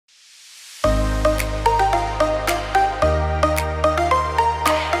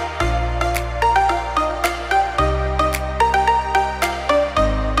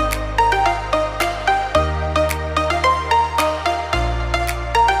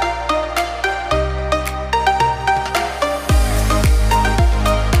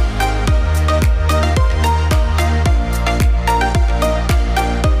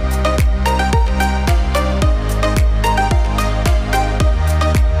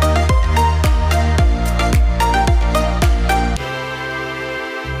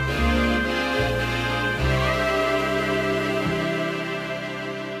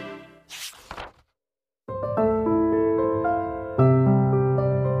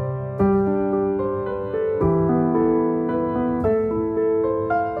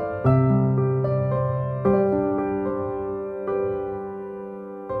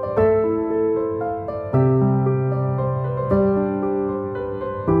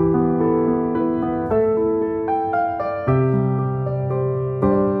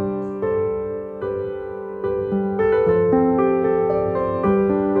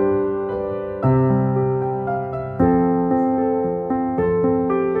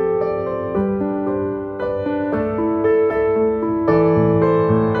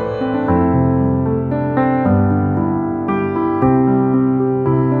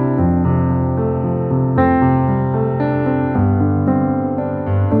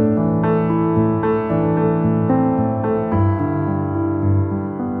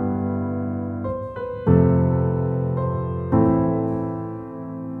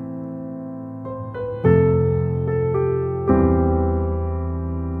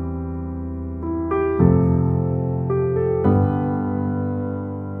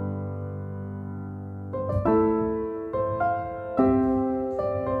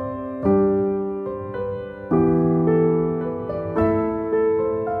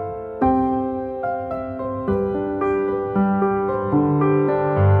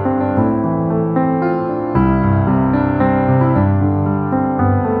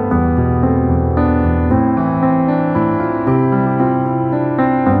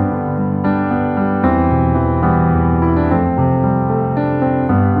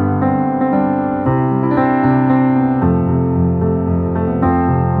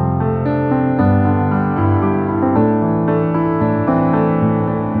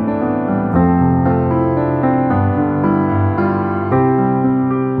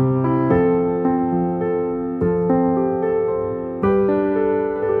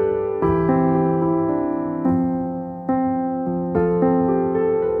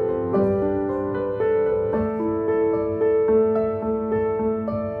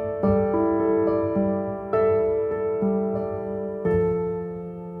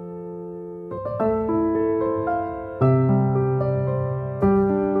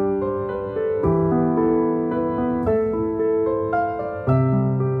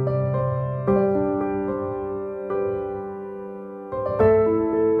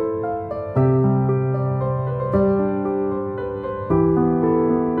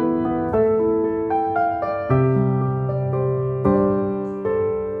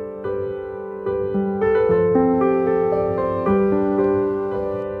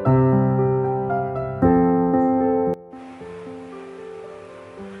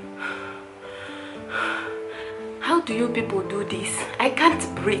how do you people do this? I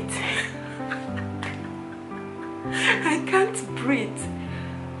can't breathe. I can't breathe.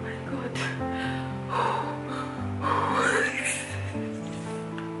 Oh my God.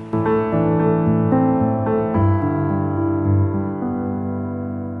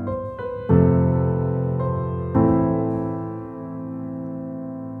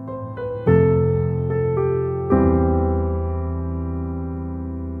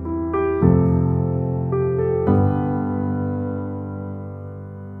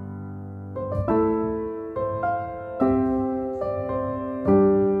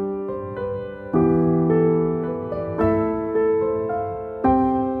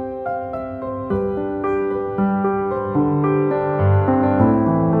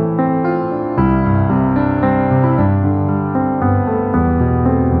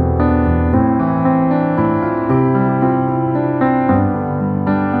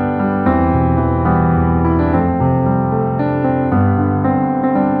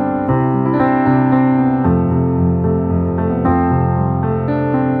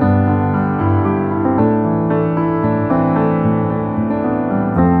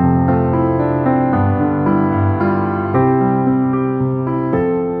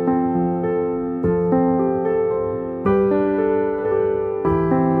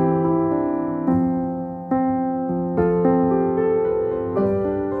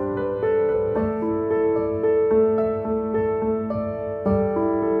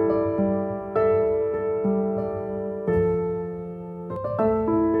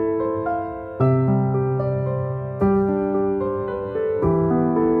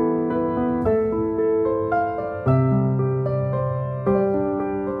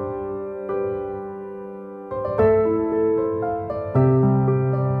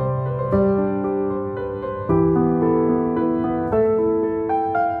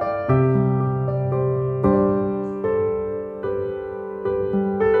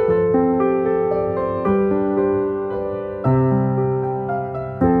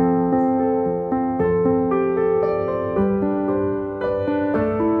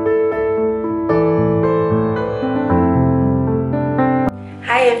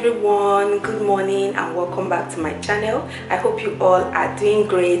 Hi everyone, good morning and welcome back to my channel. I hope you all are doing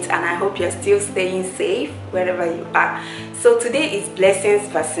great and I hope you're still staying safe wherever you are. So today is Blessings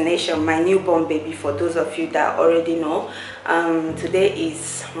vaccination, my newborn baby, for those of you that already know. Today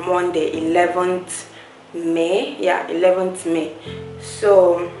is Monday, 11th May. Yeah, 11th May.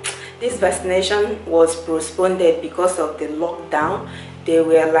 So this vaccination was postponed because of the lockdown. They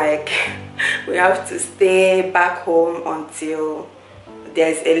were like, we have to stay back home until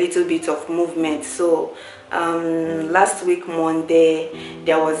there's a little bit of movement. So last week Monday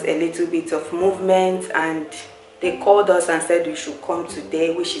there was a little bit of movement and they called us and said we should come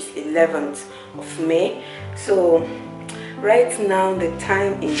today, which is 11th of May. So right now the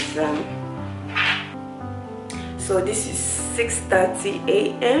time is so this is 6:30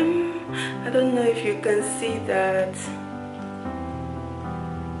 a.m. I don't know if you can see that.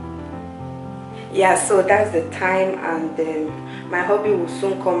 Yeah, so that's the time, and my hubby will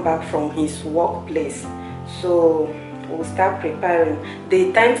soon come back from his workplace, so we'll start preparing.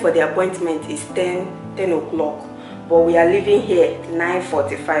 The time for the appointment is 10 o'clock, but we are leaving here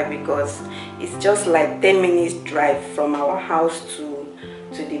 9:45 because it's just like 10 minutes drive from our house to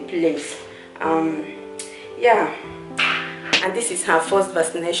the place. Yeah, and this is her first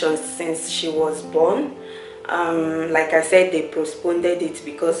vaccination since she was born. Like I said, they postponed it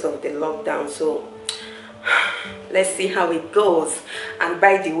because of the lockdown, so let's see how it goes. And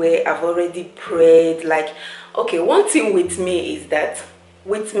by the way, I've already prayed. Like, okay, one thing with me is that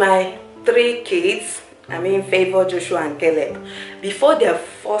with my 3 kids, I mean Favor, Joshua and Caleb, before their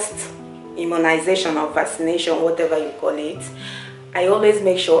first immunization or vaccination, whatever you call it, I always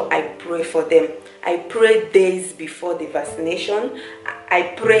make sure I pray for them. I pray days before the vaccination,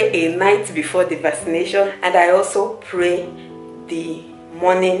 I pray a night before the vaccination, and I also pray the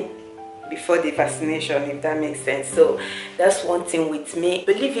morning before the vaccination, if that makes sense. So that's one thing with me.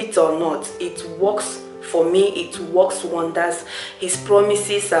 Believe it or not, it works for me. It works wonders. His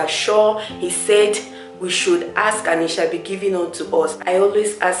promises are sure. He said we should ask and it shall be given unto us. I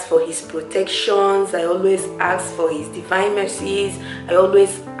always ask for his protections. I always ask for his divine mercies. I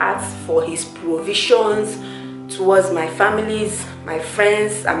always ask for his provisions towards my families, my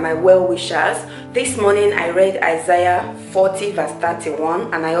friends and my well-wishers. This morning I read Isaiah 40 verse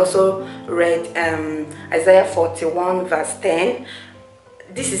 31 and I also read Isaiah 41 verse 10.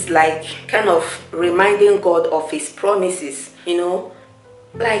 This is like kind of reminding God of his promises, you know,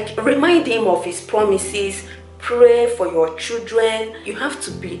 like remind him of his promises. Pray for your children. You have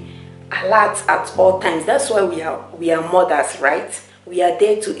to be alert at all times. That's why we are mothers, right? We are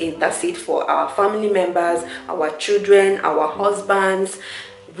there to intercede for our family members, our children, our husbands.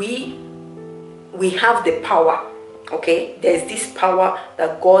 We have the power, okay? There's this power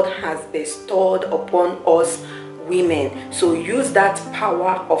that God has bestowed upon us women. So use that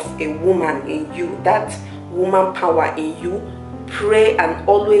power of a woman in you, that woman power in you. Pray and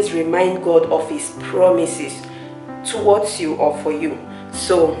always remind God of his promises towards you or for you.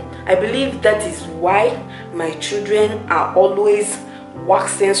 So I believe that is why my children are always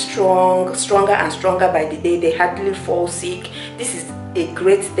waxing stronger and stronger by the day. They hardly fall sick. This is a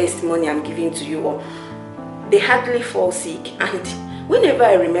great testimony I'm giving to you all. They hardly fall sick, and whenever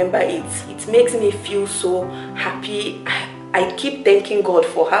I remember it, it makes me feel so happy. I keep thanking God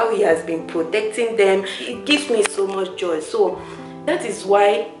for how he has been protecting them. It gives me so much joy. So that is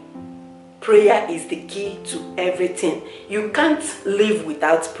why prayer is the key to everything. You can't live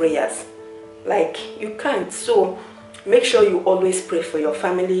without prayers. Like, you can't. So make sure you always pray for your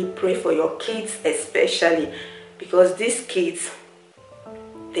family, pray for your kids especially, because these kids,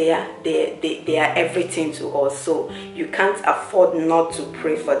 they are everything to us. So you can't afford not to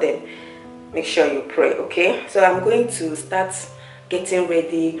pray for them. Make sure you pray, okay? So I'm going to start getting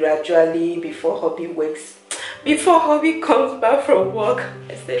ready gradually before hubby wakes. Before hubby comes back from work.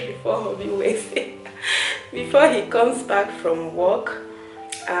 I said before hubby wakes. Before he comes back from work.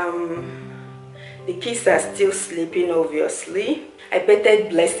 The kids are still sleeping, obviously. I bathed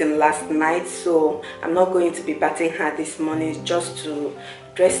Blessing last night, so I'm not going to be bathing her this morning, just to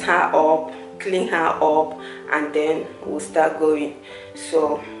dress her up, clean her up, and then we'll start going.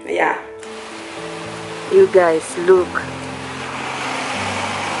 So yeah, you guys, look.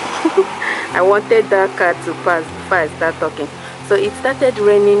 I wanted that car to pass before I start talking. So it started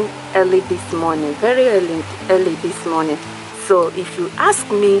raining early this morning, very early this morning. So if you ask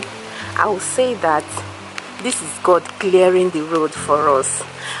me, I will say that this is God clearing the road for us.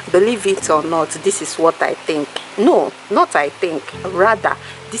 Believe it or not, this is what I think. No, not I think. Rather,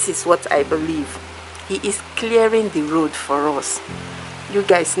 this is what I believe. He is clearing the road for us. You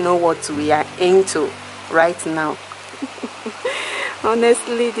guys know what we are into right now.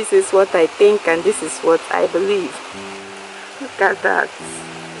 Honestly, this is what I think and this is what I believe. Look at that.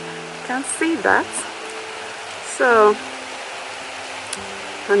 You can see that. So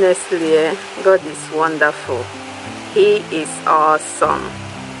honestly, God is wonderful. He is awesome.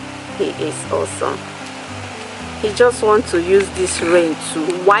 He is awesome. He just wants to use this rain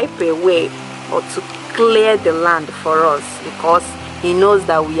to wipe away or to clear the land for us, because he knows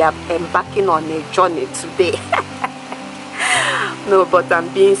that we are embarking on a journey today. No, but I'm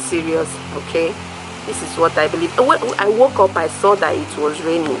being serious, okay? This is what I believe. When I woke up, I saw that it was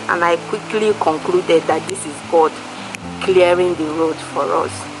raining, and I quickly concluded that this is God clearing the road for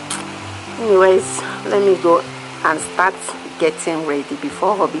us. Anyways, let me go and start getting ready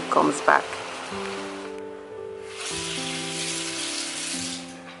before hubby comes back.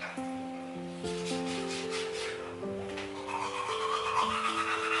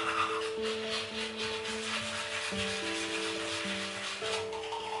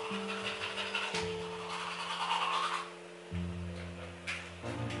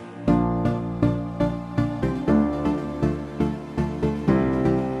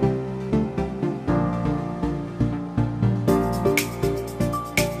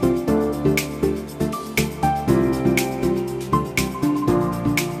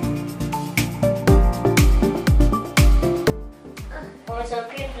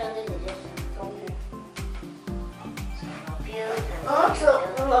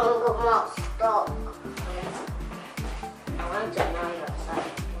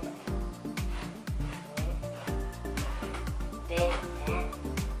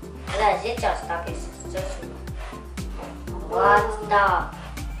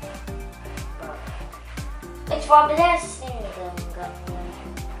 It's for blessing.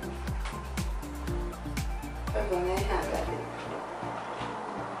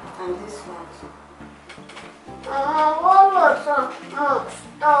 And this one.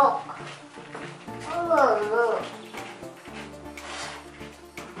 Stop.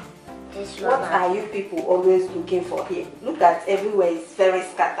 What are you people always looking for here? Look at everywhere, it's very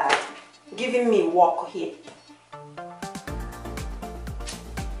scattered. Giving me work here.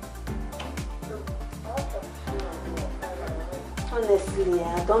 Honestly,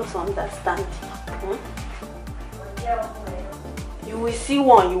 I don't understand. You will see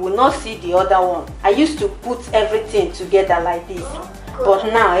one, you will not see the other one. I used to put everything together like this, but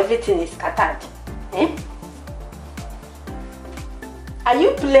now everything is scattered. Are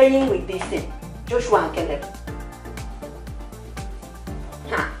you playing with this thing, Joshua and Caleb?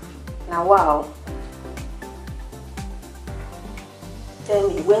 Now wow. Tell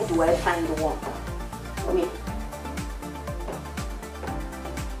me, where do I find one? Wait.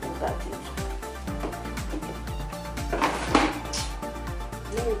 Look at it.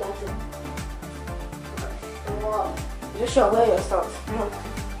 Maybe that's it. Wow. You sure wear your socks? No.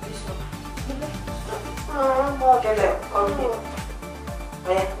 This one. Okay, come here.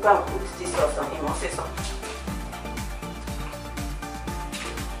 Well, go and put this socks on him. I'll say something.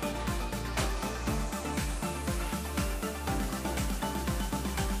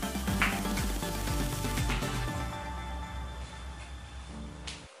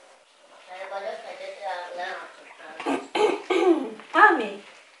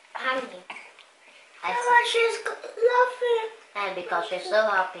 Because she's so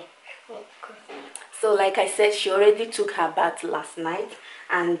happy. So like I said, she already took her bath last night,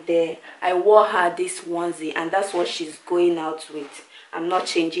 and I wore her this onesie, and that's what she's going out with. I'm not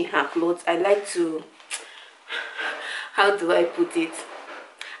changing her clothes. I like to, how do I put it?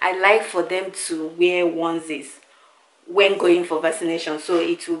 I like for them to wear onesies when going for vaccination, so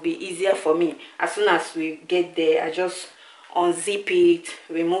it will be easier for me. As soon as we get there, I just unzip it,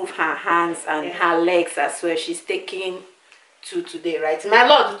 remove her hands and her legs as well. She's taking 2 today, right? My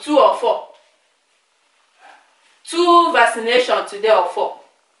lord, 2 or 4? 2 vaccination today or 4?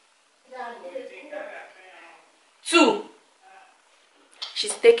 2.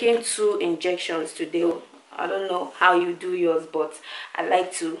 She's taking 2 injections today. I don't know how you do yours, but I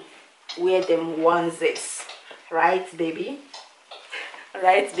like to wear them onesies. Right, baby?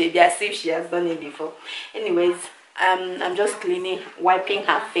 Right, baby? As if she has done it before. Anyways, I'm just cleaning, wiping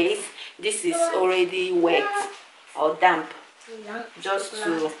her face. This is already wet or damp, just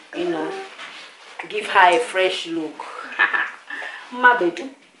to, you know, give her a fresh look. My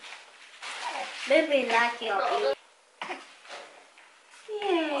baby. Baby like your baby.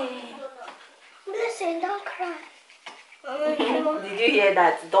 Yay. Listen, don't cry. Did you hear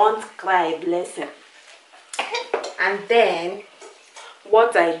that? Don't cry, blessing. And then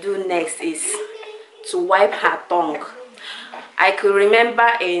what I do next is to wipe her tongue. I could remember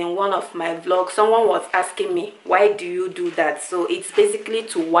in one of my vlogs, someone was asking me, why do you do that? So it's basically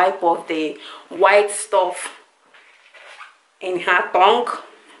to wipe off the white stuff in her tongue.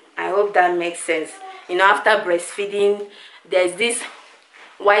 I hope that makes sense. You know, after breastfeeding, there's this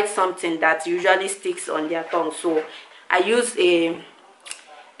white something that usually sticks on their tongue. So I use a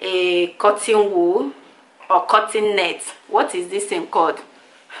cotton wool or cotton net. What is this thing called?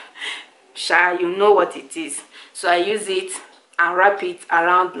 Sha, you know what it is. So I use it and wrap it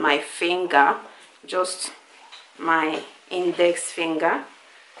around my finger, just my index finger,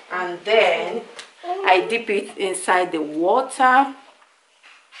 and then I dip it inside the water.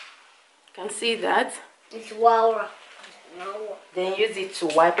 You can see that. It's water. Then use it to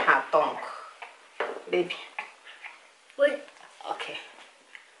wipe her tongue, baby. Wait. Okay.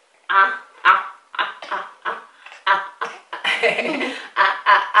 Ah ah ah ah ah ah ah ah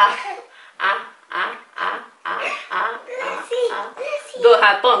ah ah ah. Though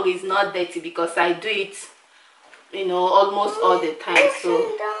her tongue is not dirty because I do it, you know, almost all the time.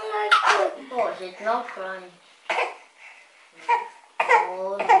 So Oh, she's not crying.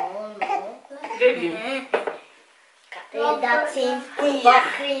 No, no, no. baby. That's him. But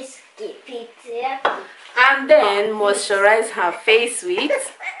Chris, keep it there. And then moisturize her face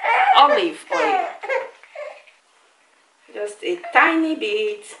with olive oil. Just a tiny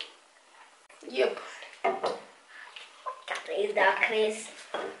bit. Yep. Is that Chris?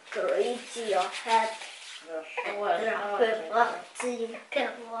 Grease your head.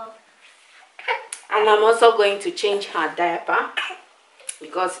 And I'm also going to change her diaper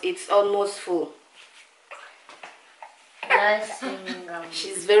because it's almost full.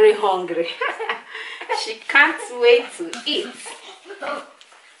 She's very hungry. She can't wait to eat.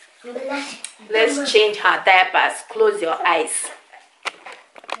 Let's change her diapers. Close your eyes.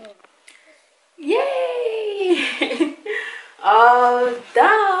 Yay! All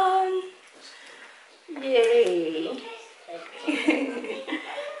done. Yay.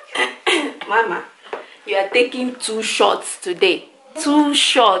 Mama, you are taking 2 shots today. 2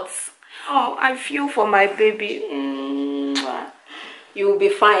 shots. Oh, I feel for my baby. You'll be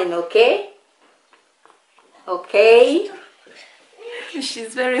fine, okay? Okay?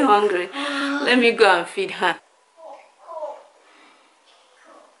 She's very hungry. Let me go and feed her.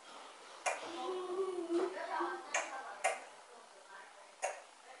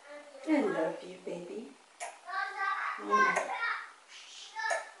 I love you, baby.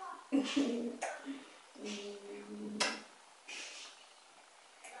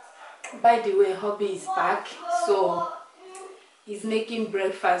 By the way, hubby is back, so He's making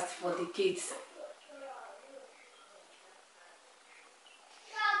breakfast for the kids.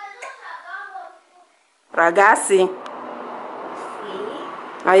 Ragazzi.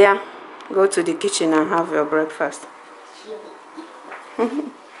 Oh yeah, go to the kitchen and have your breakfast.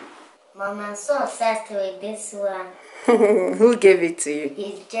 Mom, I'm so obsessed with this one. Who gave it to you?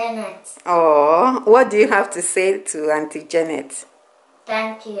 It's Janet. Oh, what do you have to say to Auntie Janet?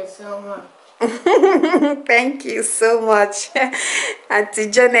 Thank you so much. Thank you so much. Auntie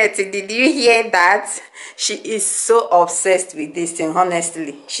Janet, did you hear that? She is so obsessed with this thing,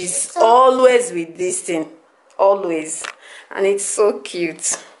 honestly. She's always with this thing. Always. And it's so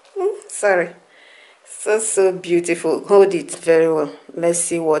cute. Sorry. So beautiful. Hold it very well. Let's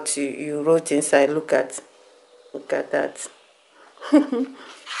see what you wrote inside. Look at that.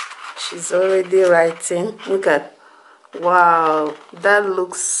 She's already writing. Look at. Wow, that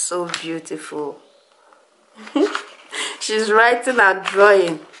looks so beautiful. She's writing and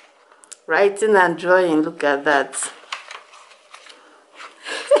drawing. Writing and drawing. Look at that.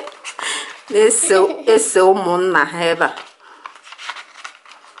 It's so mona.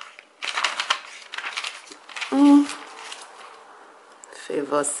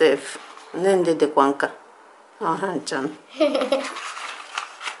 Favor safe. And then the kwanka. Oh, John.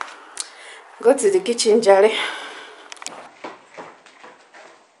 Go to the kitchen, Jerry.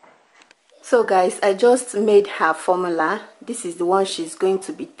 So guys, I just made her formula. This is the one she's going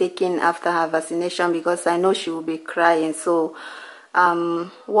to be taking after her vaccination because I know she will be crying. So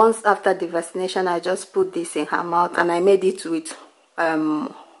once after the vaccination, I just put this in her mouth and I made it with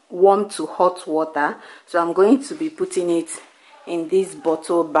warm to hot water. So I'm going to be putting it in this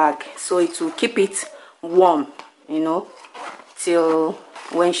bottle bag so it will keep it warm, you know, till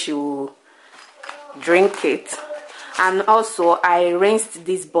when she will drink it. And also I rinsed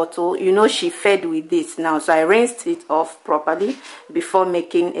this bottle, you know, she fed with this now, so I rinsed it off properly before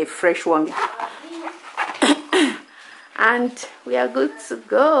making a fresh one. And we are good to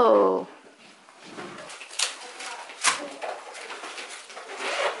go.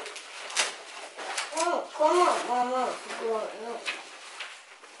 Oh, come on, Mama.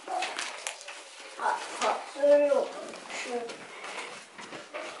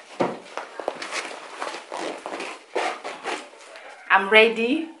 I'm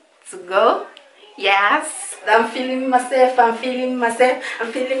ready to go. Yes, I'm feeling myself, I'm feeling myself,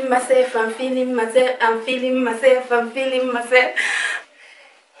 I'm feeling myself, I'm feeling myself, I'm feeling myself, I'm feeling myself.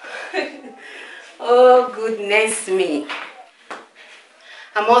 Oh, goodness me.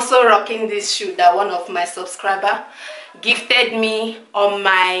 I'm also rocking this shoe that one of my subscribers gifted me on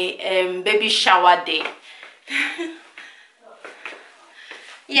my baby shower day.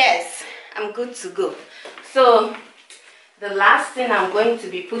 Yes, I'm good to go. So the last thing I'm going to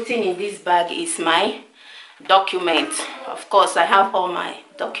be putting in this bag is my document. Of course, I have all my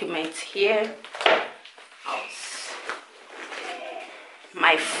documents here.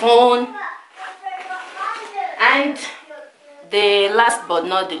 My phone. And the last but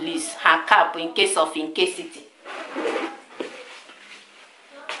not the least, her cap in case of incasity.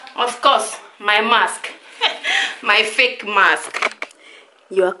 Of course, my mask. My fake mask.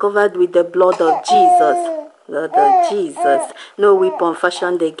 You are covered with the blood of Jesus. Lord of Jesus, no weapon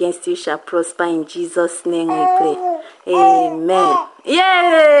fashioned against you shall prosper. In Jesus' name we pray. Amen.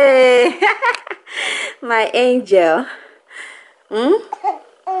 Yay! My angel.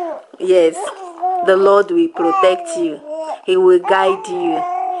 Yes, the Lord will protect you. He will guide you.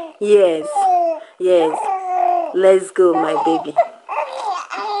 Yes, yes. Let's go, my baby.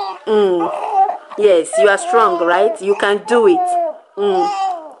 Yes, you are strong, right? You can do it.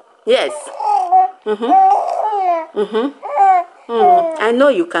 Yes. I know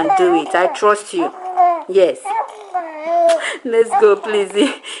you can do it. I trust you. Yes. Let's go, please.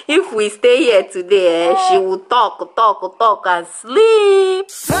 If we stay here today, she will talk and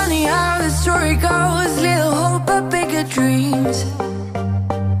sleep. Funny how the story goes, little hope but bigger dreams.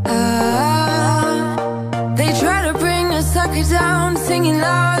 They try to bring a sucker down, singing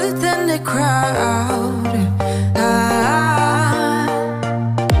louder than the crowd.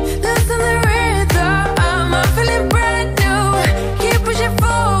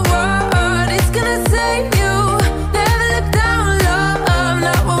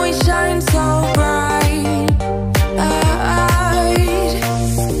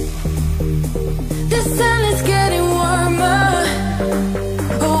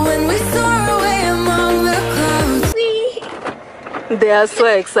 They are so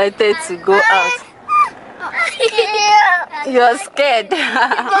excited to go out. You're scared.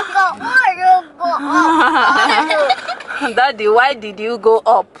 Daddy, why did you go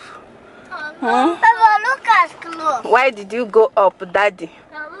up? Papa, look at clothes. Why did you go up, Daddy?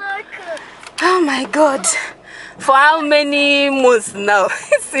 Look. Oh my God. For how many months now?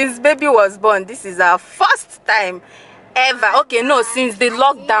 Since baby was born, this is our first time ever. Okay, no, since the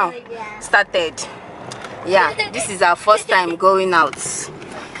lockdown started. Yeah, this is our first time going out.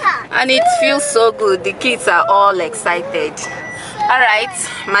 And it feels so good. The kids are all excited. Alright,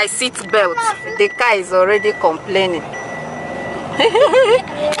 my seat belt. The car is already complaining.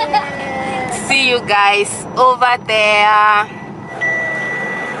 See you guys over there.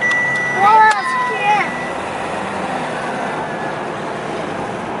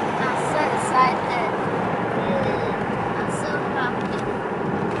 I'm so excited. I'm so happy.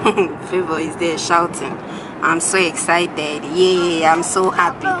 Favor is there shouting, I'm so excited. Yay, I'm so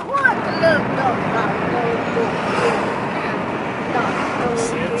happy.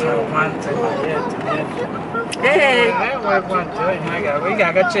 Hey, we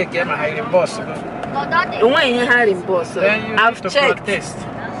gotta check my hiring boss. I've checked.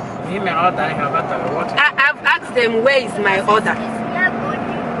 I've asked them where is my order.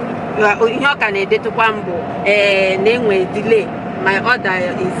 Delay. My order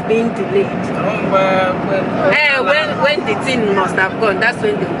is being delayed. When the thing must have gone, that's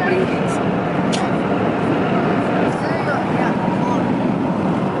when they will bring it.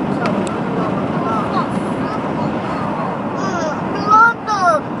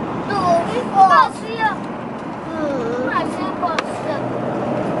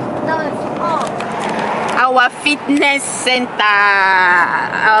 Our fitness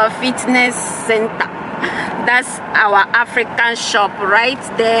center. That's our African shop right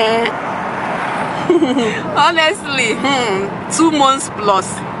there. Honestly, 2 months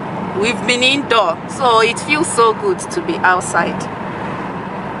plus we've been indoor, so it feels so good to be outside.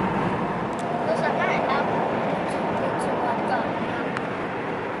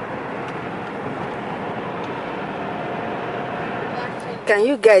 Can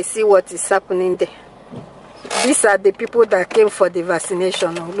you guys see what is happening there? These are the people that came for the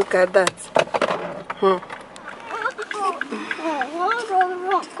vaccination. Oh, look at that.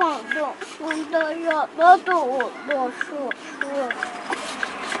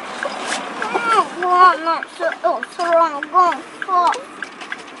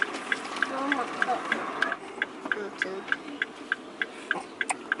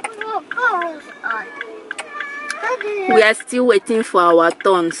 We are still waiting for our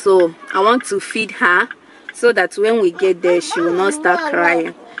turn, so I want to feed her so that when we get there she will not start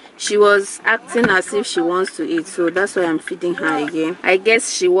crying. She was acting as if she wants to eat, so that's why I'm feeding her again. I guess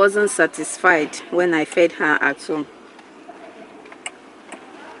she wasn't satisfied when I fed her at home.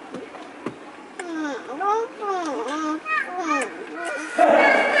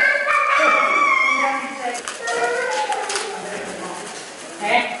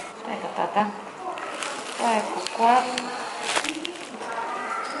 Ecco Tata, ecco qua.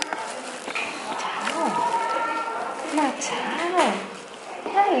 Ciao, ma ciao.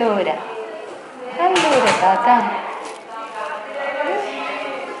 Allora Tata,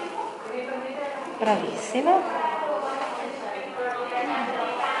 bravissima.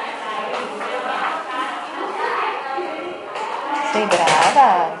 Sei brava.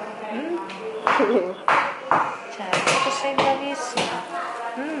 Certo, sei bravissima.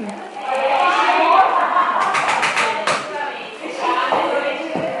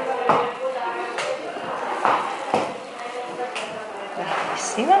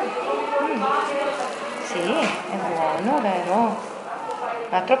 Bravissima. Sì, è buono, vero?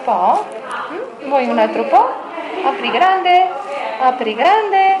 Un altro po'? Vuoi un altro po'? Apri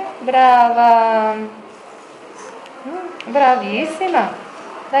grande, brava. Bravissima.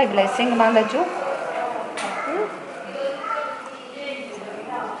 Dai Blessing, manda giù.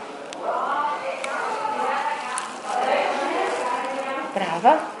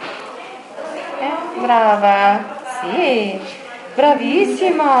 Brava. Brava. Sì.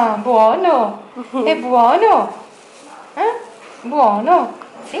 Bravissima. Buono. È buono. Buono.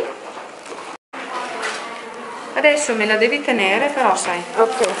 Sì. Adesso me la devi tenere, però sai.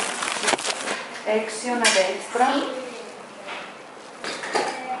 Ok. Action a destra.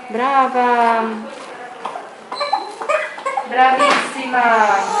 Brava. Bravissima.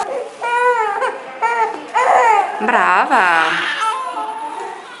 Brava.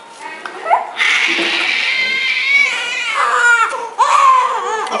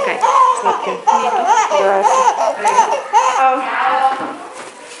 Ok, finito. Grazie.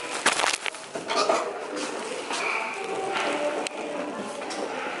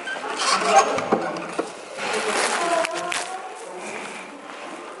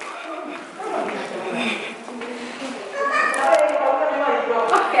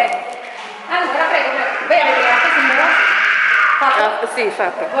 sì,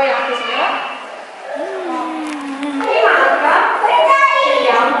 fatto. Vuoi anche signora?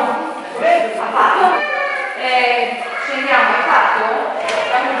 Scendiamo, hai fatto?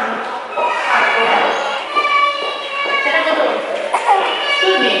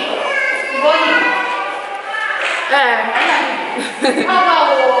 Scusami, vuoi?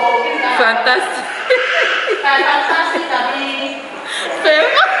 Fantastico. Fantastica,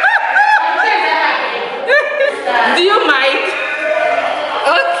 Do you mind?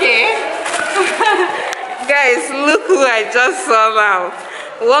 Okay. Guys, look who I just saw now.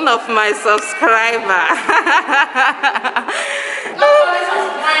 One of my subscribers.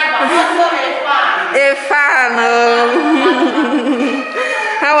 A fan.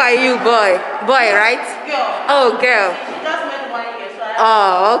 How are you, boy? Boy, right? Girl. Oh, girl. She just made 1 year, so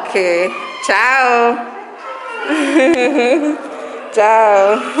Oh, okay. Ciao.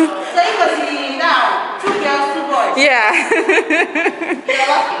 Ciao. so you can see now, 2 girls, 2 boys. Yeah.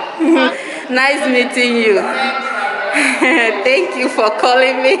 Nice meeting you. Thank you for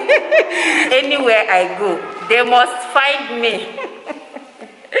calling me. Anywhere I go, they must find me.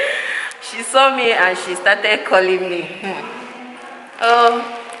 She saw me and she started calling me. Oh,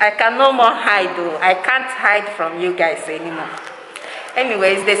 I can no more hide though. I can't hide from you guys anymore.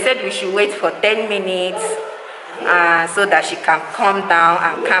 Anyways, they said we should wait for 10 minutes so that she can calm down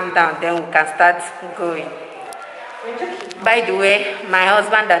and calm down. Then we can start going. By the way, my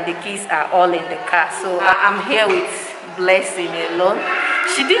husband and the kids are all in the car, so I'm here with Blessing alone.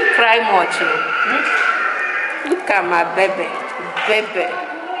 She didn't cry much. Look at my baby, baby.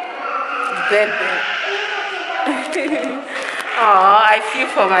 Oh, I feel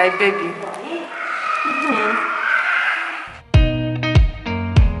for my baby.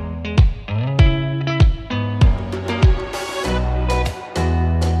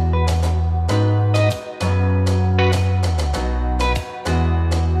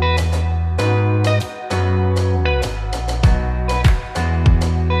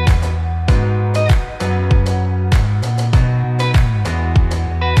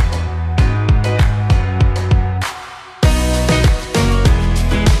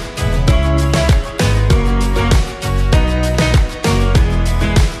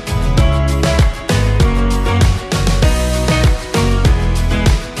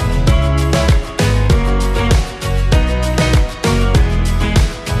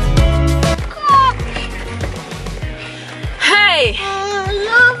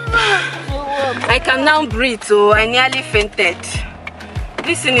 I can now breathe, so I nearly fainted.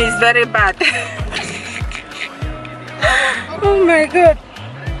 This thing is very bad. Oh my god.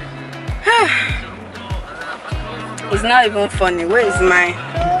 It's not even funny. Where is my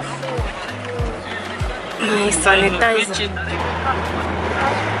sanitizer?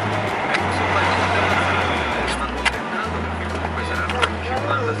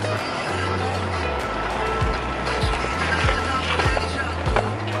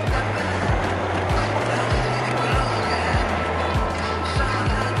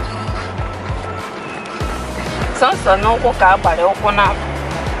 Sansa no kuka bare okuna.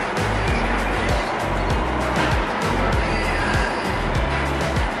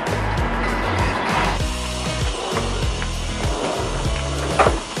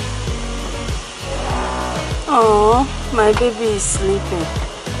 Oh, my baby is sleeping.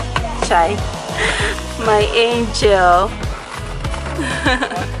 Chai, my angel.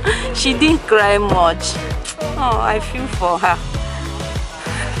 She didn't cry much. Oh, I feel for her.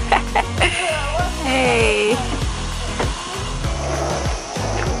 Hey.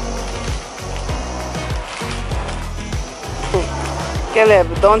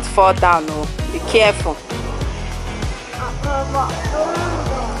 Caleb, don't fall down, oh. Be careful.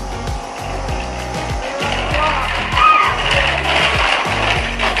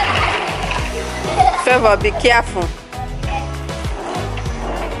 Favor, be careful.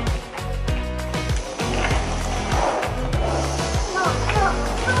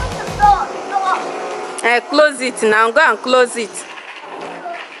 Close it now. Go and close it.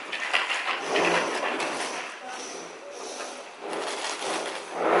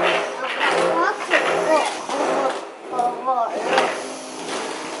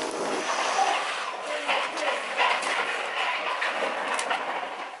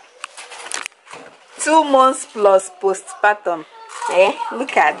 Two months plus postpartum. Eh?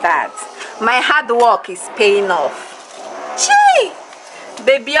 Look at that. My hard work is paying off. Gee!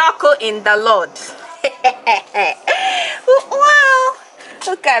 Baby Uncle in the Lord. Wow!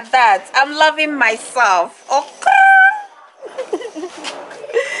 Look at that. I'm loving myself. Okay.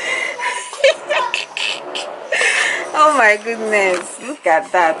 Oh my goodness. Look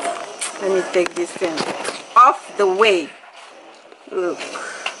at that. Let me take this thing off the way. Look.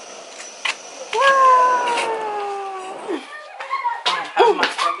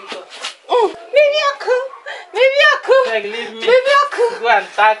 Go and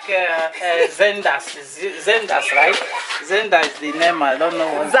tag Zendas, right? Zenda is the name. I don't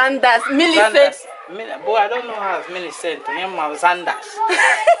know what. Zandas, Millicent. Boy, I don't know how Millicent. Name of Zandas.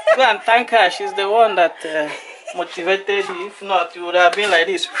 Go and thank her. She's the one that motivated you. If not, you would have been like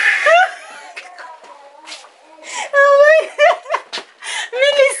this.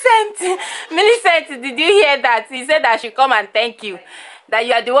 Millicent, did you hear that? He said I should come and thank you. That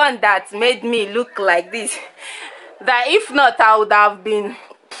you are the one that made me look like this. That if not, I would have been.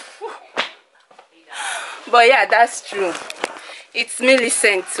 But yeah, that's true. It's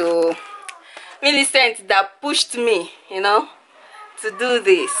Millicent, so Millicent that pushed me, you know, to do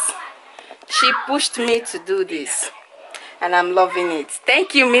this. She pushed me to do this, and I'm loving it.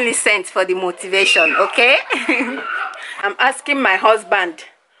 Thank you, Millicent, for the motivation. Okay. I'm asking my husband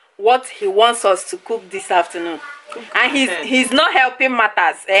what he wants us to cook this afternoon, and he's not helping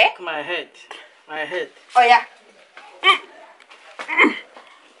matters, eh? My head. Oh yeah.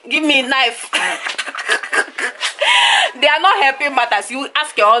 Give me a knife. They are not helping matters. You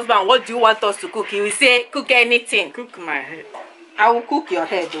ask your husband, what do you want us to cook? He will say, cook anything. Cook my head. I will cook your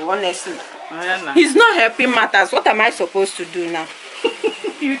head, honestly. Yeah, he's not helping matters. What am I supposed to do now?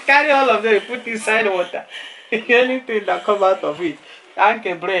 You carry all of them, put inside water. Anything that comes out of it.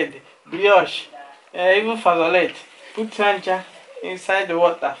 Anke bread, brioche, even fazolette. Put chancha inside the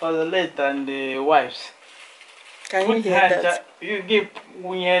water, fazolette and the wipes. Can you hear that? You give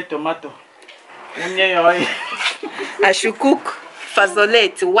unye tomato. Unye oil. I should cook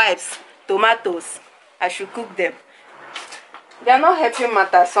fazolette, wipes, tomatoes. I should cook them. They are not helping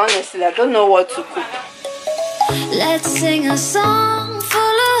matters, honestly. I don't know what to cook. Let's sing a song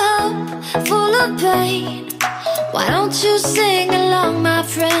full of hope, full of pain. Why don't you sing along, my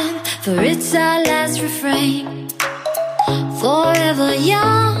friend? For it's our last refrain. Forever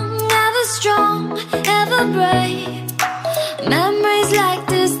young, ever strong, ever brave. Memories like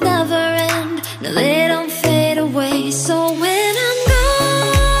this never end. No, they don't fade away. So when I'm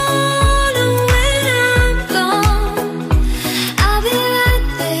gone, oh, when I'm gone, I'll be right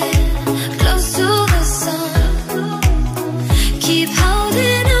there, close to the sun. Keep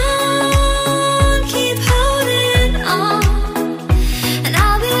holding on, keep holding on, and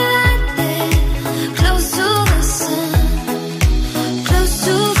I'll be right there, close to the sun, close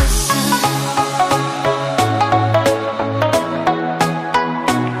to the sun.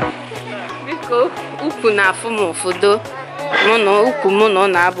 Biko, uku na afu mu fudo. Mono uku mono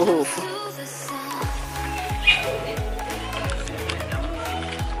na abu ofu.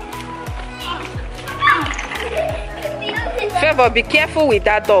 Favor, be careful with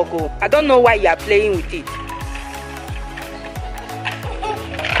that dog. Oh. I don't know why you are playing with it.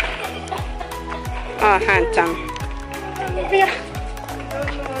 Oh, handsome.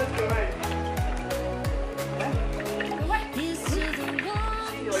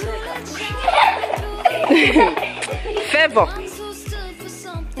 Favor.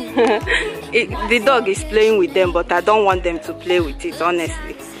 The dog is playing with them, but I don't want them to play with it,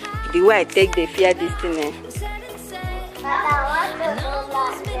 honestly. The way I take, they fear this thing. Eh?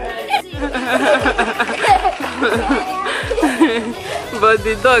 But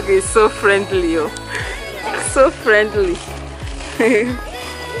the dog is so friendly, oh. So friendly.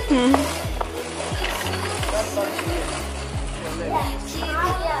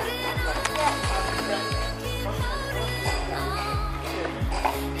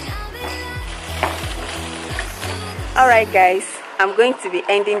 Alright guys, I'm going to be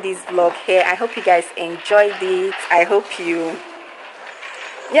ending this vlog here. I hope you guys enjoyed it. I hope you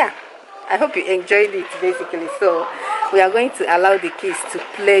enjoyed it basically. So we are going to allow the kids to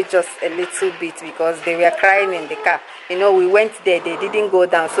play just a little bit because they were crying in the car. You know, we went there, they didn't go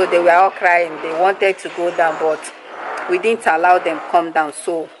down, so they were all crying. They wanted to go down, but we didn't allow them come down.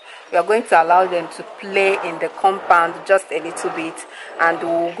 So we are going to allow them to play in the compound just a little bit, and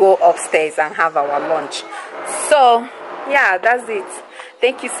we'll go upstairs and have our lunch. So yeah, that's it.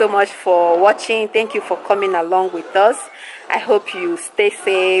 Thank you so much for watching. Thank you for coming along with us. I hope you stay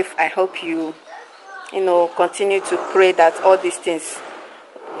safe. I hope you continue to pray that all these things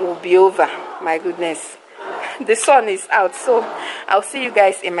will be over. My goodness, the sun is out. So I'll see you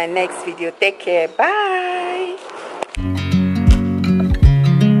guys in my next video. Take care. Bye.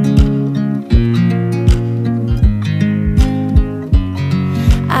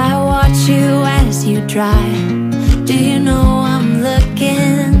 I watch you as you drive. Do you know I'm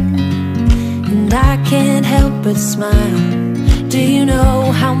looking? And I can't help but smile. Do you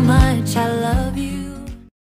know how much I love you?